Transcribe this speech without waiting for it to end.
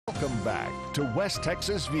Welcome back to West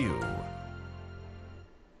Texas View.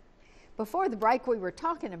 Before the break, we were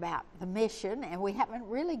talking about the mission, and we haven't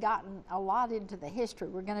really gotten a lot into the history.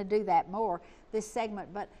 We're going to do that more this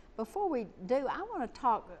segment. But before we do, I want to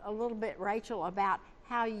talk a little bit, Rachel, about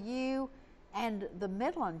how you and the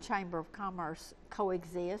Midland Chamber of Commerce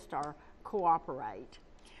coexist or cooperate.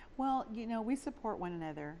 Well, you know, we support one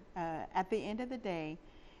another. At the end of the day,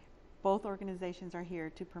 both organizations are here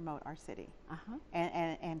to promote our city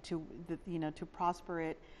and to to prosper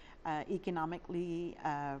it economically,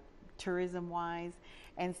 tourism-wise.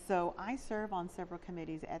 And so I serve on several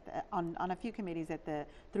committees on a few committees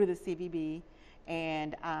through the CVB,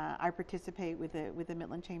 and I participate with the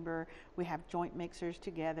Midland Chamber. We have joint mixers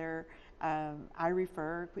together. I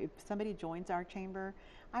refer, if somebody joins our chamber,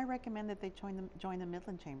 I recommend that they join the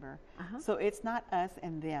Midland Chamber. So it's not us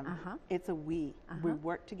and them, it's a we. We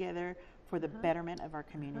work together for the betterment of our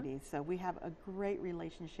community. So we have a great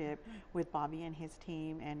relationship with Bobby and his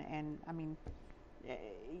team, and I mean,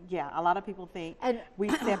 yeah, a lot going think we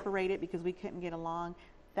separated because we couldn't get along.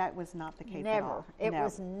 That was not the case at all. It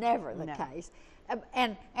was never the case.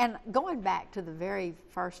 And going back to the very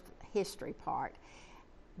first history part,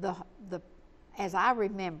 as I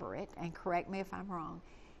remember it, and correct me if I'm wrong,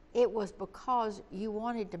 it was because you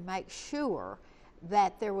wanted to make sure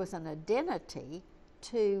that there was an identity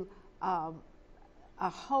to a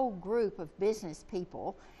whole group of business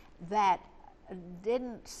people that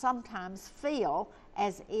didn't sometimes feel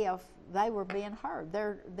as if they were being heard.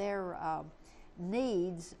 Their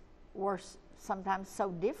needs were sometimes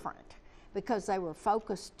so different because they were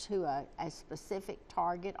focused to a specific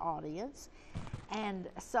target audience. And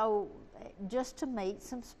so just to meet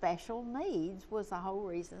some special needs was the whole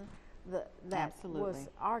reason that was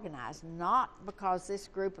organized, not because this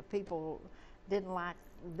group of people didn't like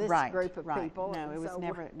this group of people. No, it was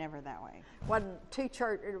never that way.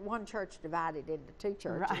 One church divided into two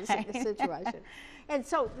churches in the situation. And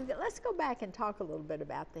so let's go back and talk a little bit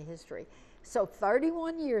about the history. So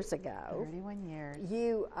 31 years ago,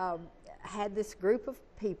 you had this group of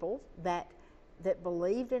people that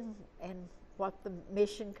believed in what the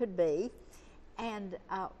mission could be, and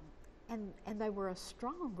they were a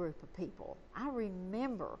strong group of people. I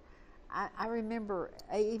remember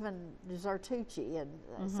even Zertucci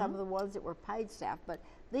and some of the ones that were paid staff, but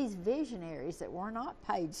these visionaries that were not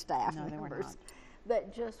paid staff members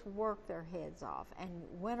that just worked their heads off and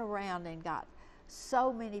went around and got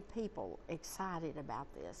so many people excited about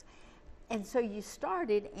this. And so you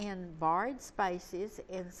started in borrowed spaces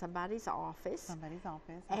in somebody's office.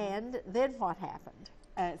 And then what happened?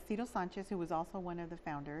 Cito Sanchez, who was also one of the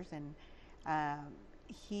founders, and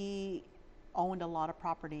he owned a lot of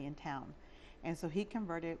property in town, and so he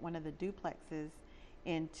converted one of the duplexes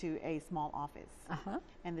into a small office,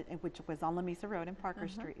 which was on La Mesa Road and Parker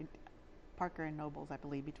Street, Parker and Nobles, I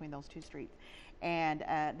believe, between those two streets. And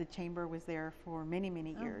the chamber was there for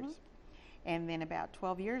many years. And then about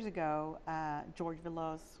 12 years ago, George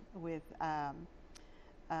Veloz,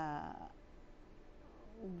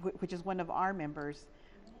 which is one of our members,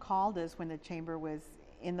 called us when the chamber was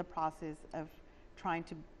in the process of trying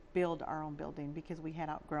to build our own building because we had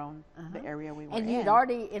outgrown the area we were in. And you'd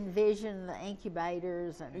already envisioned the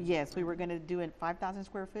incubators? Yes, we were going to do a 5,000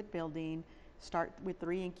 square foot building, start with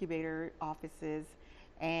 3 incubator offices,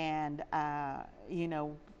 and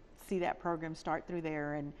see that program start through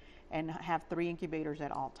there and have 3 incubators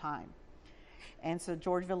at all time. And so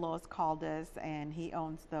George Veloz called us, and he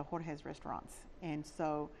owns the Jorge's restaurants. And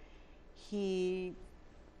so he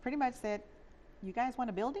pretty much said, "You guys want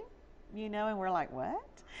a building?" And we're like, "What?"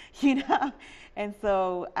 And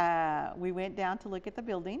so we went down to look at the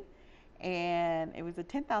building, and it was a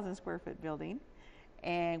 10,000 square foot building.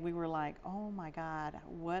 And we were like, "Oh my God,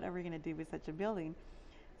 what are we going to do with such a building?"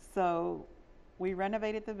 So we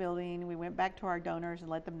renovated the building. We went back to our donors and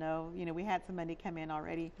let them know, we had some money come in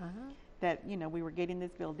already that, we were getting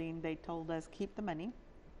this building. They told us, keep the money,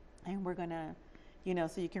 and we're going to,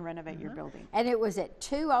 so you can renovate your building. And it was at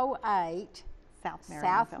 208 South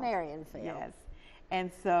Marionfield. Yes.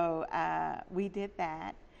 And so we did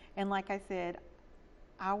that. And like I said,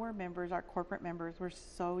 our members, our corporate members, were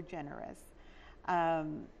so generous.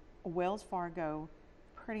 Wells Fargo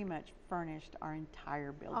pretty much furnished our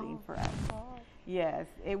entire building for us. Yes,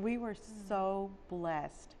 we were so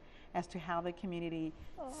blessed as to how the community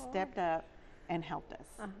stepped up and helped us.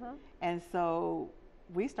 And so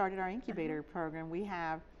we started our incubator program. We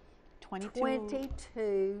have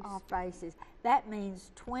 22 spaces. That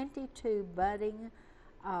means 22 budding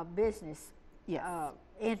business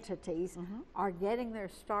entities are getting their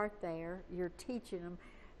start there. You're teaching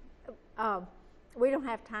them. We don't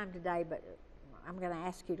have time today, but I'm going to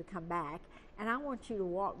ask you to come back, and I want you to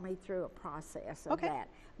walk me through a process of Okay. that.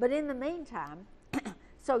 But in the meantime,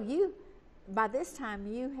 so you, by this time,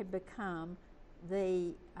 you had become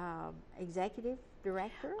the executive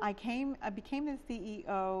director? I became the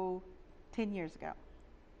CEO 10 years ago.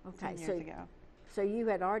 Okay, 10 years ago. So you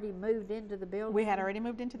had already moved into the building? We had already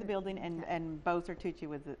moved into the building, and Bo Sertucci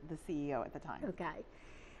was the CEO at the time. Okay.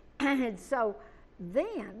 And so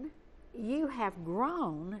then you have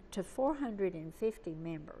grown to 450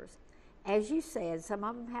 members. As you said, some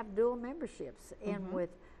of them have dual memberships in with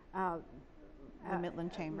The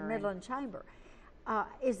Midland Chamber. Midland Chamber.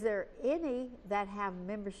 Is there any that have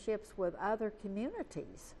memberships with other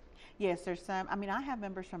communities? Yes, there's some. I mean, I have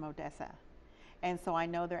members from Odessa. And so I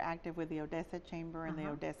know they're active with the Odessa Chamber and the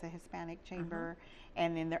Odessa Hispanic Chamber,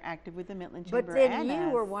 and then they're active with the Midland Chamber. But then and you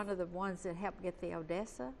us. were one of the ones that helped get the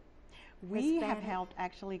Odessa We have Hispanic? helped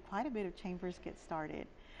actually quite a bit of chambers get started.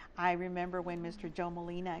 I remember when Mr. Joe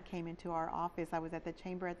Molina came into our office, I was at the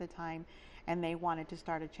chamber at the time, and they wanted to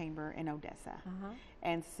start a chamber in Odessa.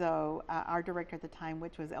 And so our director at the time,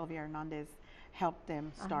 which was Elvia Hernandez, helped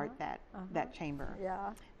them start that chamber.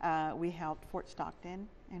 Yeah. We helped Fort Stockton,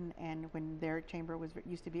 and when their chamber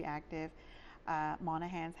used to be active,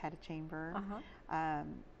 Monahans had a chamber.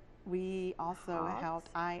 We also helped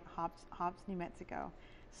Hobbs, New Mexico,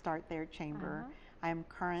 start their chamber. I'm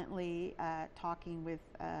currently talking with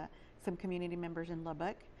some community members in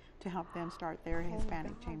Lubbock to help them start their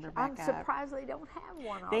Hispanic chamber back I'm up. surprised they don't have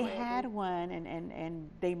one They already. had one, and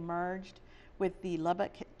they merged with the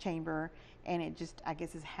Lubbock chamber, and it just, I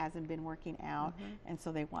guess, it hasn't been working out, and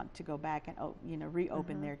so they want to go back and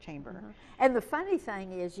reopen their chamber. And the funny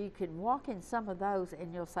thing is, you can walk in some of those,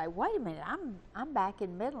 and you'll say, "Wait a minute, I'm back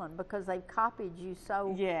in Midland," because they've copied you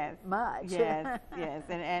so much. Yes, yes,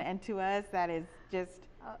 and to us that is just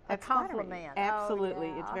a flattering. compliment. Oh, Absolutely,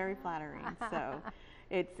 it's yeah. very flattering. So,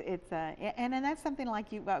 and that's something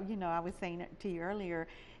like I was saying to you earlier,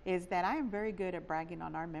 is that I am very good at bragging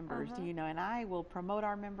on our members, and I will promote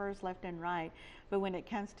our members left and right. But when it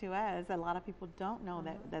comes to us, a lot of people don't know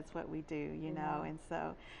that that's what we do, and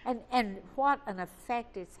so. And what an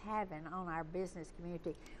effect it's having on our business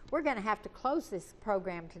community. We're going to have to close this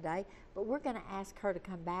program today, but we're going to ask her to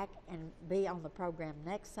come back and be on the program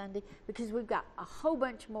next Sunday, because we've got a whole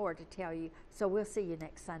bunch more to tell you. So we'll see you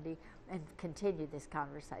next Sunday and continue this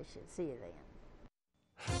conversation. See you then.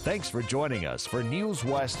 Thanks for joining us for News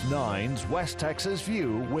West 9's West Texas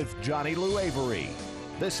View with Johnny Lou Avery.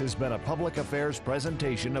 This has been a public affairs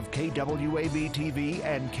presentation of KWAB TV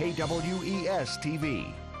and KWES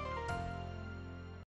TV.